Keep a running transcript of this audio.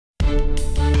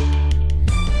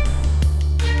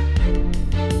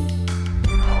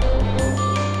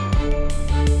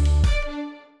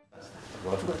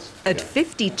At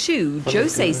 52,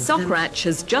 José Sócrates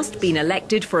has just been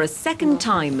elected for a second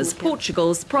time as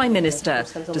Portugal's Prime Minister.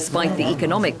 Despite the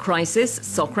economic crisis,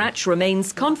 Sócrates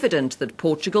remains confident that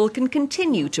Portugal can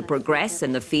continue to progress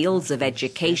in the fields of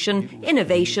education,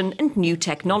 innovation and new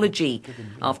technology.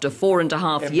 After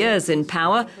 4.5 years in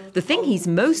power, the thing he's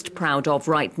most proud of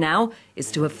right now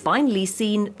is to have finally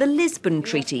seen the Lisbon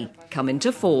Treaty come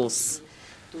into force.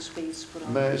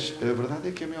 Mas a verdade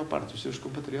é que a maior parte dos seus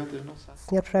compatriotas não sabe.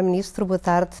 Senhor Primeiro-Ministro, boa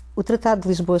tarde. O Tratado de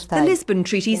Lisboa está. The Lisbon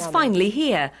Treaty is finally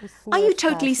here. Are you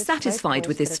totally satisfied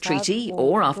with this treaty,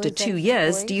 or after 2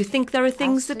 years, do you think there are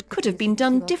things that could have been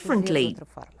done differently?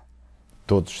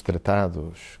 Todos os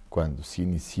tratados, quando se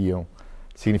iniciam,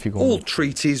 significam. All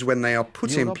treaties, when they are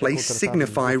put in place,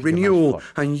 signify renewal,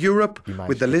 and Europe,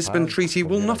 with the Lisbon Treaty,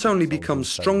 will not only become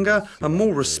stronger and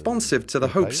more responsive to the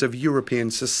hopes of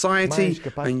European society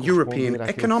and European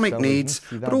economic needs,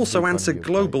 but also answer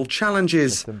global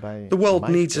challenges. The world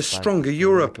needs a stronger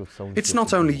Europe. It's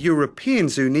not only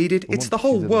Europeans who need it, it's the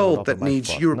whole world that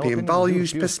needs European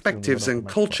values, perspectives and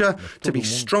culture to be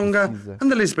stronger, and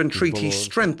the Lisbon Treaty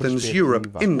strengthens Europe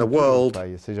in the world.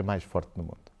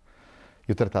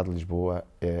 E o Tratado de Lisboa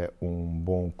é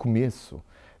bom começo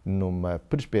numa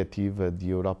perspectiva de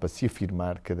Europa se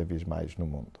afirmar cada vez mais no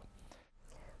mundo.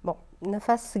 Bom, na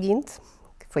fase seguinte,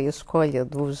 que foi a escolha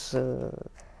dos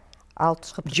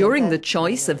altos representantes. During the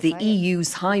choice of the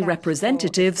EU's high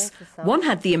representatives, one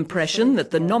had the impression that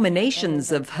the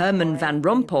nominations of Herman Van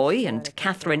Rompuy and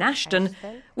Catherine Ashton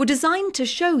were designed to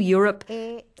show Europe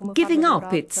giving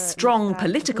up its strong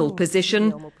political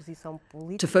position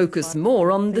to focus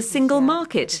more on the single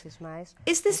market.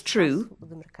 Is this true?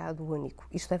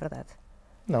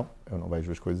 Não, eu não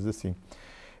vejo as coisas assim.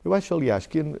 Eu acho, aliás,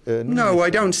 que No, I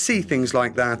don't see things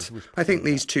like that. I think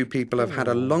these two people have had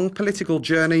a long political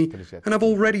journey and have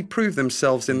already proved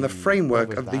themselves in the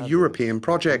framework of the European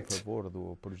project.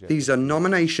 These are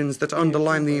nominations that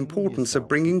underline the importance of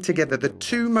bringing together the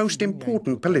two most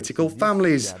important political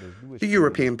families, the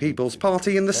European People's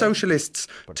Party and the Socialists,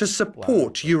 to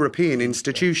support European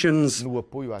institutions.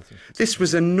 This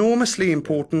was enormously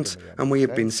important and we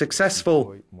have been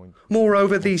successful.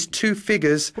 Moreover, these two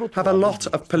figures have a lot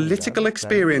of political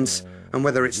experience, and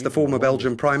whether it's the former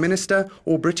Belgian Prime Minister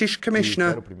or British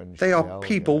Commissioner, they are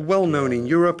people well known in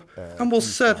Europe and will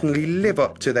certainly live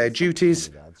up to their duties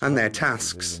and their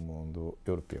tasks.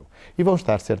 E vão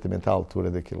estar certamente à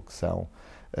altura daquilo que são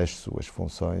as suas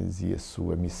funções e a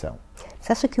sua missão.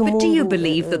 But do you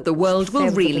believe that the world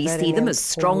will really see them as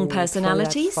strong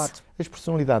personalities? As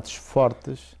personalidades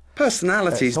fortes.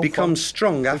 Personalities become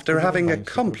strong after having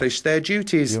accomplished their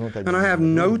duties, and I have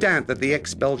no doubt that the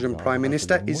ex-Belgian Prime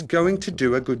Minister is going to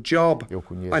do a good job.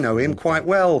 I know him quite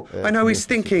well. I know his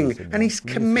thinking and his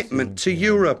commitment to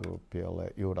Europe.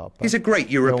 He's a great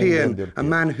European, a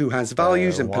man who has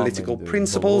values and political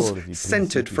principles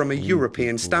centred from a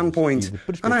European standpoint,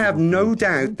 and I have no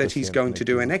doubt that he's going to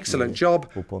do an excellent job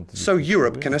so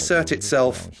Europe can assert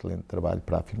itself.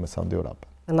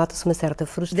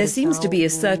 There seems to be a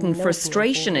certain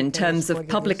frustration in terms of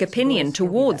public opinion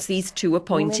towards these two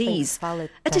appointees.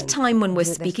 At a time when we're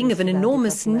speaking of an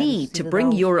enormous need to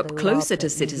bring Europe closer to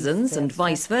citizens and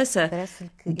vice versa,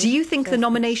 do you think the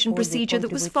nomination procedure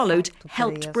that was followed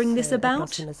helped bring this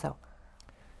about?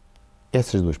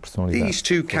 These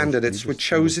two candidates were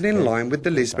chosen in line with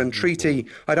the Lisbon Treaty.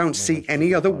 I don't see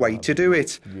any other way to do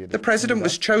it. The President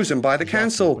was chosen by the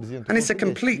Council, and it's a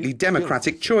completely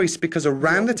democratic choice because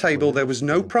around the table there was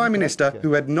no Prime Minister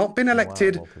who had not been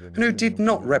elected and who did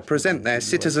not represent their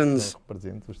citizens.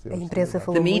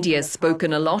 The media has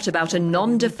spoken a lot about a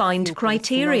non-defined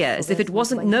criteria, as if it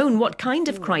wasn't known what kind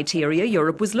of criteria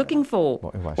Europe was looking for.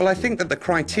 Well, I think that the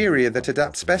criteria that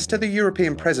adapts best to the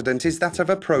European President is that of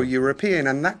a pro-European,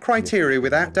 and that criteria,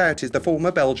 without doubt, is the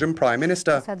former Belgian Prime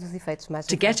Minister.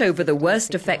 To get over the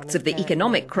worst effects of the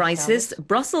economic crisis,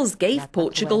 Brussels gave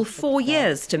Portugal 4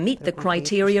 years to meet the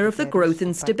criteria of the Growth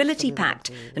and Stability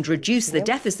Pact and reduce the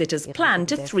deficit as planned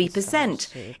to 3%.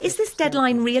 Is this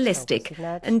deadline realistic?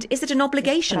 And is it an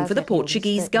obligation for the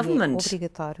Portuguese government?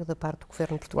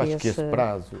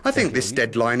 I think this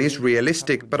deadline is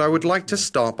realistic, but I would like to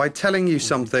start by telling you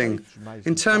something.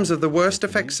 In terms of the worst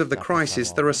effects of the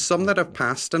crisis, there are some that have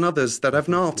passed and others that have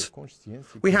not.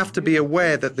 We have to be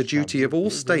aware that the duty of all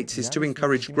states is to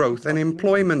encourage growth and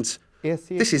employment.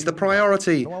 This is the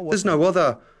priority. There's no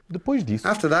other.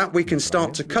 After that, we can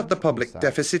start to cut the public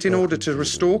deficit in order to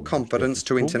restore confidence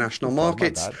to international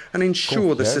markets and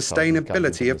ensure the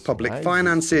sustainability of public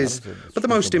finances. But the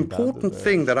most important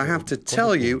thing that I have to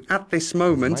tell you at this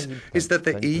moment is that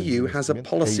the EU has a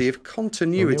policy of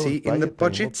continuity in the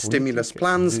budget stimulus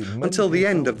plans until the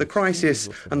end of the crisis,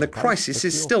 and the crisis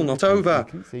is still not over.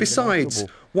 Besides,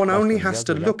 one only has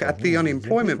to look at the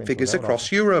unemployment figures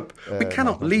across Europe. We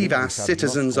cannot leave our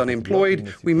citizens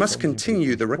unemployed. We must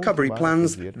continue the recovery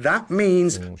plans. That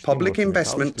means public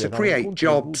investment to create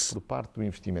jobs. But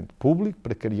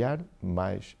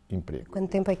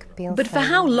for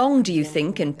how long do you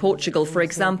think, in Portugal, for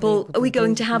example, are we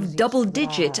going to have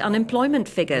double-digit unemployment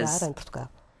figures?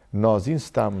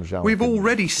 We've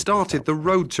already started the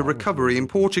road to recovery in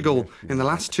Portugal. In the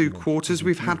last 2 quarters,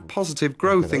 we've had positive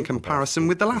growth in comparison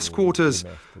with the last quarters,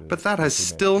 but that has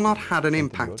still not had an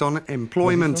impact on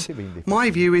employment. My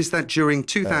view is that during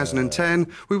 2010,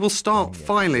 we will start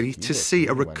finally to see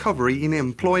a recovery in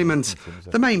employment.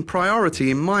 The main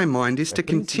priority in my mind is to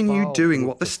continue doing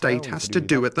what the state has to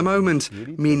do at the moment,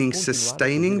 meaning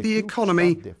sustaining the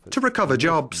economy to recover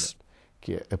jobs.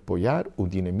 Que é apoiar o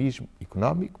dinamismo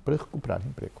económico para recuperar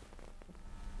emprego.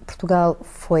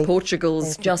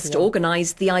 Portugal's just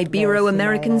organised the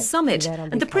Ibero-American Summit,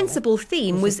 and the principal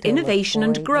theme was innovation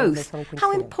and growth.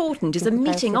 How important is a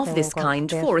meeting of this kind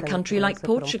for a country like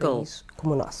Portugal?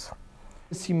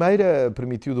 A cimeira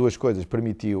permitiu 2 coisas.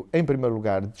 Permitiu, em primeiro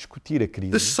lugar, discutir a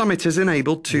crise. The summit has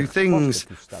enabled 2 things.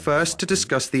 First, to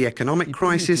discuss the economic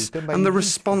crisis and the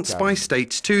response by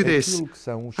states to this,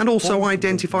 and also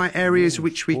identify areas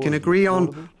which we can agree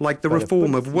on, like the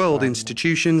reform of world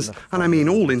institutions, and I mean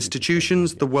all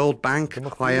institutions, the World Bank,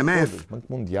 IMF.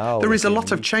 There is a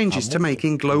lot of changes to make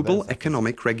in global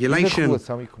economic regulation.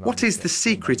 What is the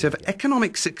secret of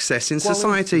economic success in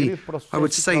society? I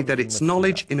would say that it's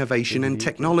knowledge, innovation and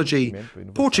technology.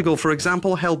 Portugal, for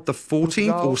example, held the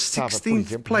 14th or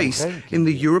 16th place in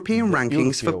the European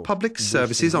rankings for public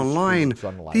services online,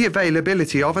 the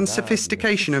availability of and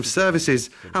sophistication of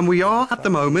services, and we are at the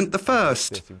moment the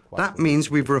first. That means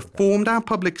we've reformed our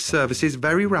public services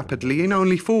very rapidly in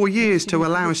only 4 years to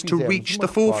allow us to reach the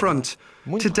forefront.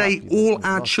 Today, all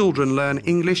our children learn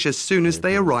English as soon as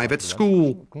they arrive at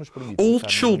school. All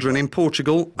children in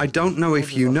Portugal, I don't know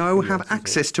if you know, have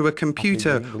access to a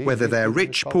computer, whether they're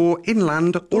rich, poor,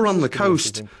 inland or on the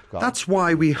coast. That's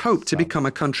why we hope to become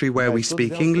a country where we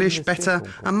speak English better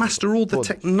and master all the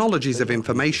technologies of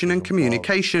information and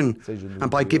communication. And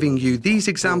by giving you these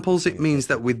examples, it means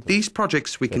that with these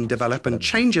projects we can develop and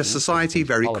change a society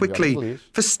very quickly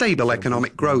for stable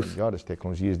economic growth.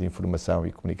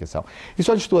 E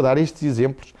só lhes estou a dar estes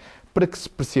exemplos para que se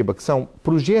perceba que são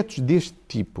projetos deste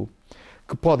tipo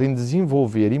que podem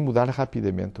desenvolver e mudar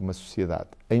rapidamente uma sociedade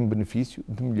em benefício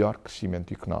de melhor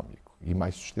crescimento económico e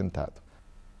mais sustentado.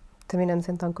 Terminamos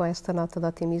então com esta nota de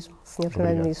otimismo. Sr.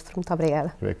 Primeiro-Ministro, muito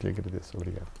obrigada. Eu é que lhe agradeço.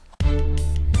 Obrigado.